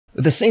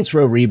With the Saints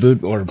Row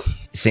reboot, or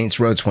Saints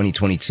Row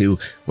 2022,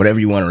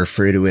 whatever you want to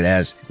refer to it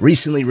as,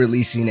 recently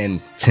releasing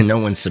and to no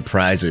one's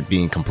surprise it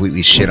being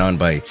completely shit on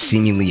by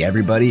seemingly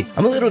everybody,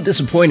 I'm a little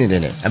disappointed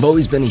in it. I've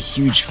always been a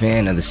huge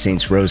fan of the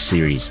Saints Row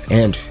series,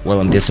 and while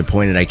I'm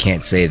disappointed, I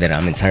can't say that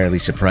I'm entirely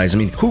surprised. I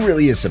mean, who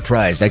really is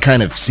surprised? I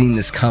kind of seen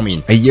this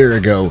coming a year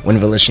ago when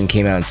Volition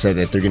came out and said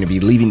that they're going to be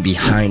leaving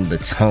behind the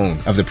tone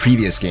of the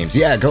previous games.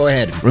 Yeah, go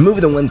ahead.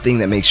 Remove the one thing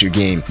that makes your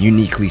game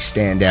uniquely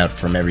stand out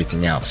from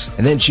everything else,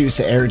 and then choose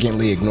to arrogantly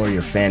ignore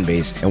your fan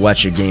base and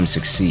watch your game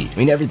succeed. I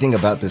mean, everything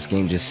about this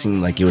game just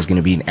seemed like it was going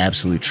to be an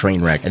absolute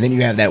train wreck. And then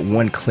you have that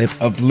one clip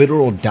of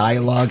literal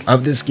dialogue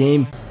of this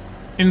game.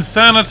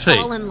 Insanity.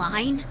 All in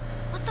line?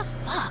 What the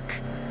fuck?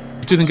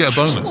 Didn't get a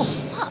bonus. Actual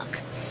fuck.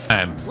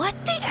 And What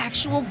the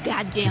actual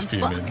goddamn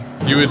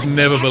fuck? you would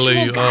never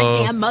believe.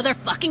 Goddamn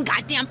motherfucking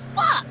goddamn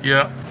fuck.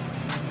 Yeah.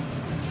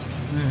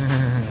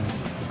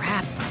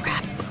 Crap.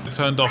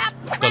 Turned off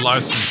the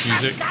licensed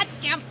music.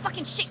 Goddamn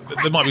fucking shit.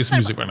 Crap, There might be some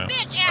music son right of a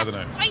now. bitch I don't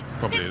know. Swipe,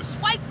 Probably piss, is.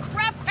 Swipe,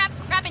 crap,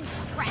 and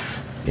crap.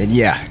 And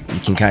yeah, you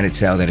can kind of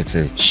tell that it's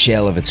a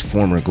shell of its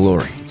former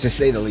glory, to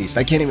say the least.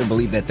 I can't even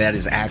believe that that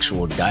is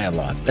actual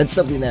dialogue. That's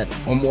something that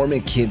a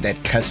Mormon kid that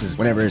cusses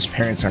whenever his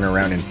parents aren't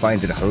around and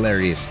finds it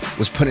hilarious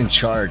was put in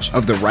charge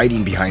of the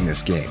writing behind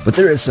this game. But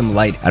there is some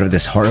light out of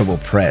this horrible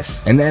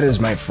press, and that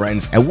is, my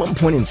friends, at one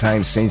point in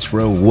time, Saints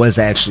Row was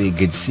actually a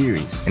good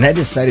series, and I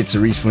decided to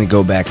recently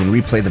go back and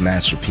replay the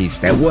masterpiece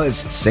that was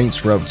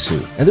Saints Row 2.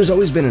 Now, there's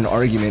always been an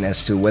argument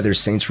as to whether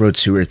Saints Row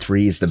 2 or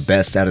 3 is the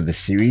best out of the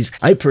series.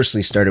 I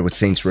personally started with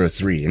Saints Row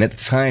 3, and at the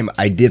time,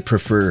 I did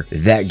prefer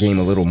that game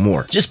a little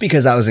more, just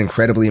because I was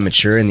incredibly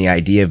immature, and the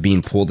idea of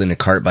being pulled in a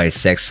cart by a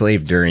sex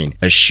slave during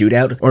a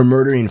shootout or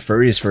murdering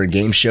furries for a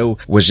game show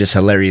was just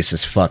hilarious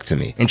as fuck to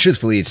me. And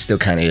truthfully, it still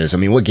kind of is. I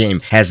mean, what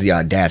game has the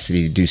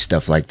audacity to do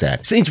stuff like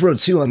that? Saints Row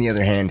 2, on the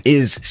other hand,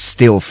 is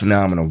still a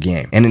phenomenal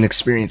game, and an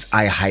experience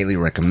I highly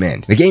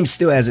recommend. The game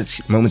still has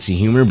its moments of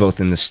humor, both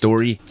in the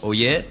story. Oh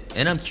yeah?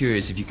 And I'm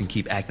curious if you can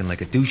keep acting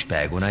like a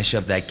douchebag when I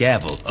shove that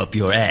gavel up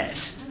your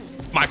ass.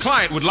 My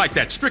client would like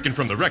that stricken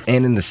from the record.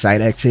 And in the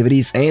side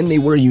activities, and they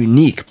were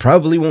unique.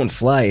 Probably won't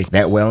fly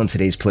that well in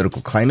today's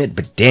political climate,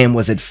 but damn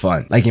was it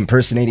fun. Like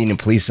impersonating a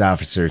police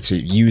officer to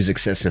use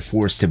excessive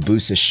force to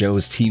boost a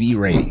show's TV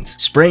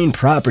ratings, spraying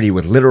property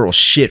with literal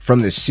shit from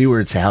the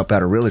sewer to help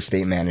out a real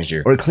estate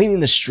manager, or cleaning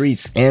the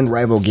streets and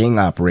rival gang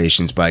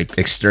operations by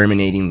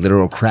exterminating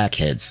literal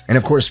crackheads. And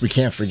of course, we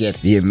can't forget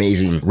the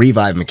amazing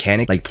revive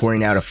mechanic, like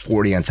pouring out a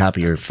 40 on top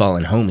of your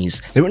fallen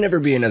homies. There will never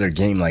be another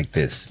game like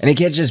this. And it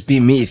can't just be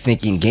me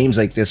thinking games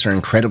like this are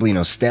incredibly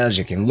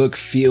nostalgic in look,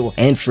 feel,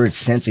 and for its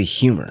sense of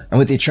humor. And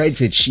what they tried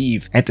to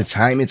achieve at the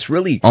time, it's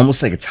really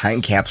almost like a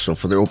time capsule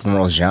for the open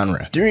world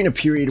genre. During a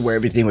period where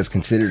everything was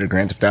considered a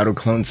Grand Theft Auto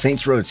clone,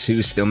 Saints Row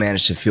 2 still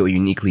managed to feel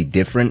uniquely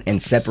different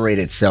and separate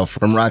itself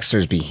from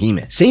Rockstar's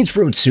behemoth. Saints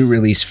Row 2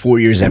 released 4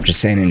 years after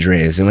San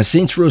Andreas, and with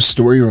Saints Row's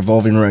story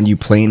revolving around you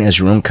playing as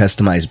your own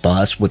customized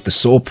boss with the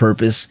sole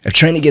purpose of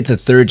trying to get the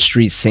 3rd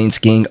Street Saints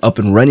gang up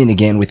and running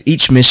again, with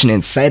each mission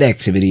and side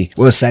activity,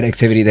 well, a side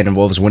activity that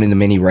involves one in the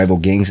many rival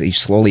gangs that you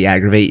slowly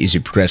aggravate as you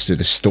progress through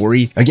the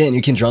story. Again,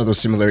 you can draw those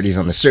similarities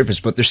on the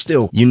surface, but they're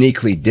still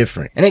uniquely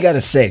different. And I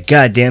gotta say,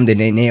 goddamn, did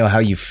they nail how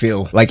you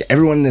feel like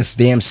everyone in this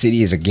damn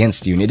city is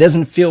against you, and it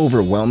doesn't feel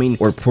overwhelming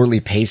or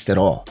poorly paced at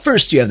all.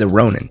 First, you have the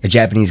Ronin, a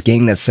Japanese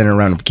gang that's centered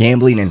around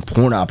gambling and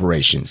porn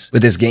operations.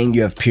 With this gang,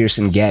 you have Pierce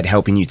and Gad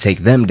helping you take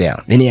them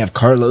down. Then you have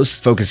Carlos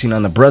focusing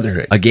on the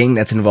Brotherhood, a gang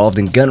that's involved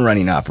in gun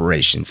running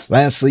operations.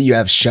 Lastly, you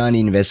have Shawnee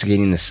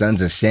investigating the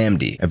Sons of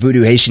Samdi, a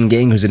voodoo Haitian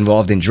gang who's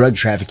involved in drug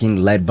trafficking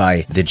led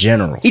by the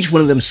General. Each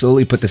one of them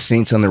slowly put the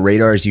Saints on the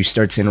radar as you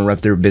start to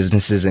interrupt their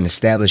businesses and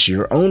establish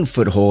your own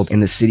foothold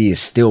in the city of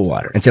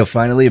Stillwater, until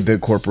finally a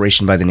big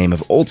corporation by the name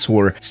of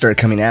Ultor started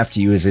coming after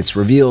you, as it's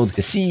revealed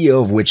the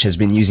CEO of which has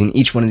been using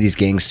each one of these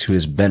gangs to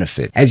his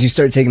benefit. As you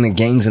start taking the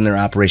gangs and their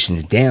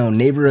operations down,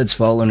 neighborhoods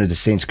fall under the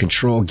Saints'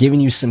 control, giving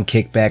you some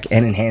kickback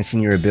and enhancing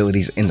your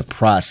abilities in the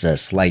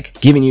process, like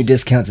giving you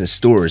discounts at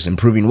stores,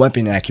 improving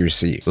weapon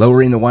accuracy,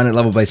 lowering the wanted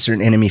level by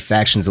certain enemy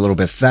factions a little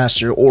bit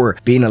faster, or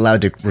being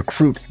allowed to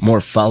recruit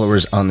more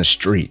followers on the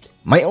street.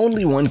 My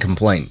only one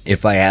complaint,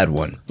 if I had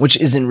one, which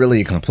isn't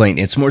really a complaint,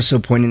 it's more so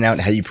pointing out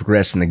how you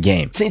progress in the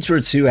game. Saints Row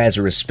 2 has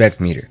a respect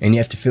meter, and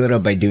you have to fill it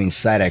up by doing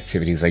side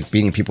activities like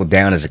beating people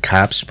down as a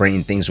cop,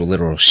 spraying things with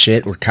literal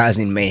shit, or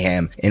causing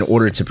mayhem in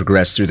order to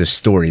progress through the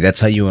story.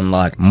 That's how you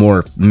unlock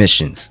more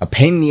missions. A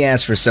pain in the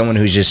ass for someone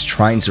who's just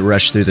trying to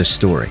rush through the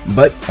story,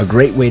 but a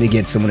great way to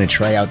get someone to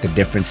try out the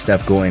different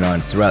stuff going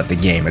on throughout the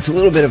game. It's a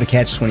little bit of a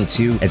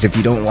catch-22, as if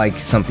you don't like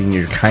something,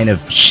 you're kind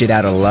of shit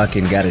out of luck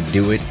and gotta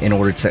do it in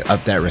order to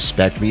up that respect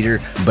respect meter,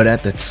 but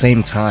at the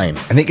same time,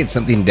 I think it's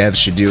something devs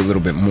should do a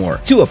little bit more.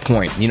 To a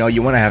point, you know,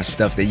 you want to have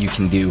stuff that you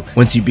can do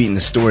once you've beaten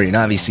the story, and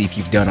obviously if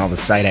you've done all the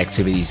side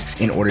activities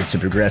in order to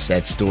progress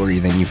that story,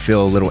 then you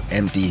feel a little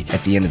empty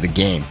at the end of the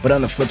game. But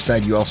on the flip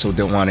side, you also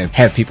don't want to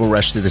have people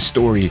rush through the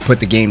story, put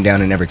the game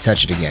down, and never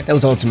touch it again. That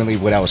was ultimately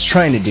what I was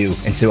trying to do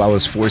until I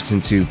was forced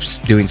into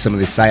doing some of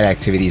the side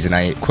activities, and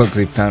I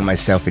quickly found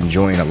myself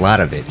enjoying a lot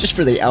of it, just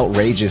for the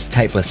outrageous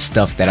type of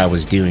stuff that I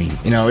was doing.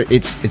 You know,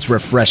 it's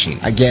refreshing.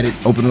 I get it,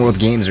 open world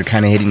games are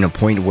kind of hitting a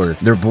point where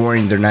they're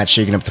boring, they're not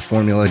shaking up the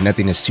formula,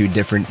 nothing is too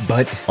different,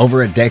 but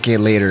over a decade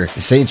later,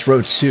 Saints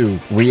Row 2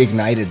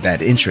 reignited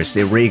that interest.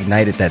 It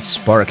reignited that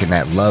spark and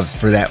that love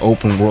for that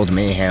open world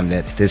mayhem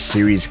that this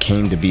series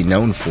came to be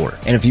known for.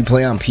 And if you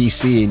play on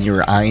PC and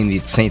you're eyeing the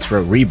Saints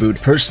Row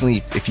reboot, personally,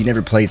 if you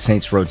never played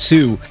Saints Row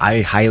 2,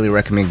 I highly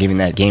recommend giving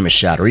that game a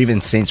shot, or even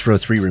Saints Row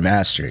 3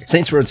 Remastered.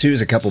 Saints Row 2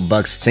 is a couple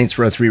bucks. Saints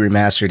Row 3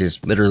 Remastered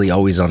is literally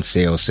always on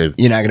sale, so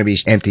you're not going to be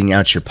emptying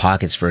out your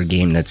pockets for a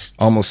game that's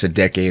almost a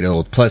decade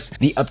old. Plus,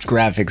 the upped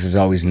graphics is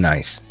always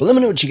nice. But let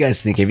me know what you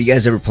guys think. Have you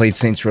guys ever played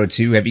Saints Row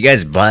 2? Have you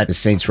guys bought the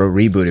Saints Row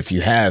reboot? If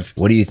you have,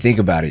 what do you think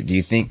about it? Do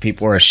you think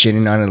people are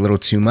shitting on it a little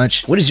too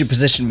much? What has your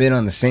position been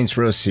on the Saints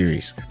Row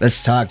series?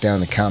 Let's talk down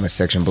in the comment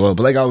section below.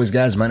 But like always,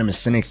 guys, my name is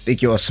Cynic.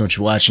 Thank you all so much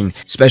for watching.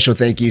 Special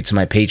thank you to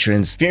my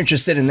patrons. If you're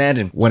interested in that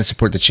and want to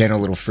support the channel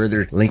a little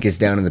further, link is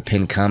down in the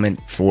pinned comment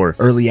for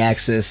early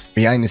access,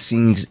 behind the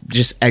scenes,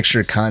 just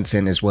extra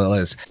content, as well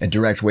as a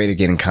direct way to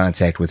get in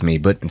contact with me.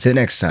 But until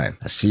next time,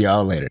 I'll see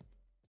y'all later.